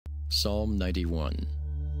Psalm 91.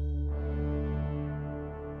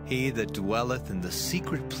 He that dwelleth in the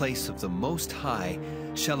secret place of the Most High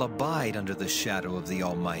shall abide under the shadow of the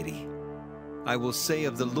Almighty. I will say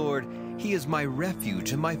of the Lord, He is my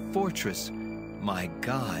refuge and my fortress. My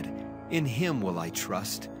God, in Him will I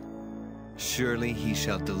trust. Surely He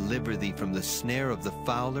shall deliver thee from the snare of the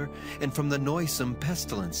fowler and from the noisome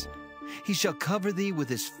pestilence. He shall cover thee with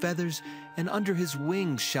His feathers, and under His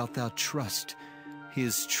wings shalt thou trust.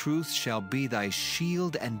 His truth shall be thy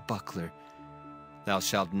shield and buckler. Thou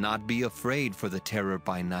shalt not be afraid for the terror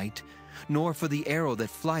by night, nor for the arrow that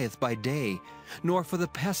flieth by day, nor for the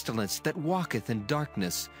pestilence that walketh in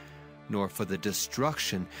darkness, nor for the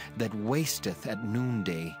destruction that wasteth at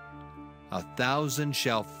noonday. 1,000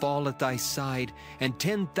 shall fall at thy side, and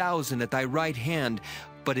 10,000 at thy right hand,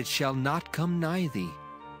 but it shall not come nigh thee.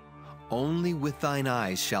 Only with thine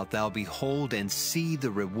eyes shalt thou behold and see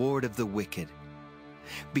the reward of the wicked.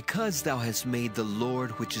 Because thou hast made the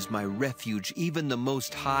Lord, which is my refuge, even the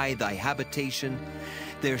Most High, thy habitation,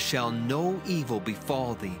 there shall no evil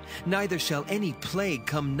befall thee, neither shall any plague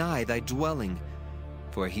come nigh thy dwelling.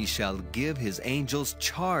 For He shall give His angels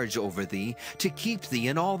charge over thee, to keep thee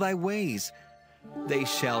in all thy ways. They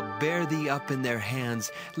shall bear thee up in their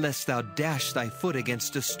hands, lest thou dash thy foot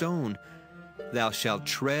against a stone. Thou shalt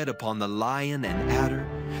tread upon the lion and adder,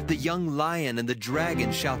 the young lion and the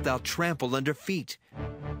dragon shalt thou trample under feet.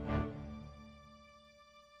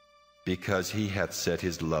 Because He hath set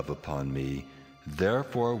His love upon me,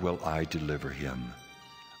 therefore will I deliver him.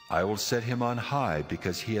 I will set him on high,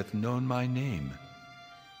 because he hath known my name.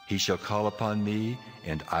 He shall call upon me,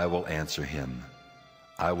 and I will answer him.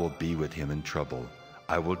 I will be with him in trouble.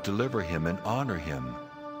 I will deliver him and honor him.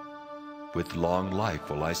 With long life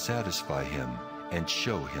will I satisfy him, and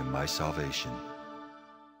show him my salvation.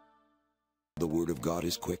 The word of God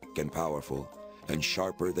is quick and powerful, and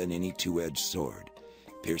sharper than any two-edged sword,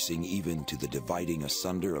 piercing even to the dividing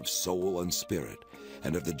asunder of soul and spirit,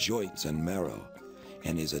 and of the joints and marrow,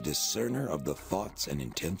 and is a discerner of the thoughts and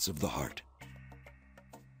intents of the heart.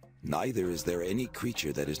 Neither is there any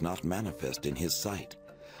creature that is not manifest in His sight,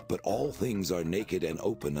 but all things are naked and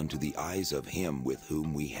open unto the eyes of Him with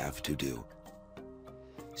whom we have to do.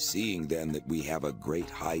 Seeing then that we have a great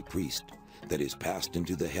high priest that is passed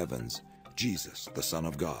into the heavens, Jesus, the Son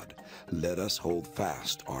of God, let us hold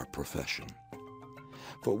fast our profession.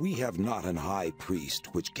 For we have not an high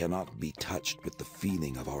priest which cannot be touched with the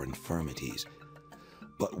feeling of our infirmities,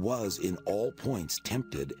 but was in all points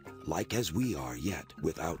tempted like as we are, yet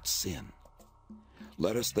without sin.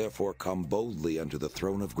 Let us therefore come boldly unto the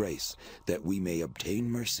throne of grace, that we may obtain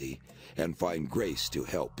mercy and find grace to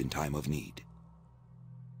help in time of need.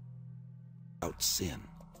 Without sin.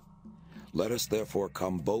 Let us therefore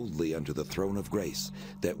come boldly unto the throne of grace,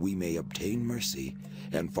 that we may obtain mercy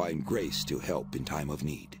and find grace to help in time of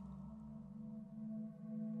need.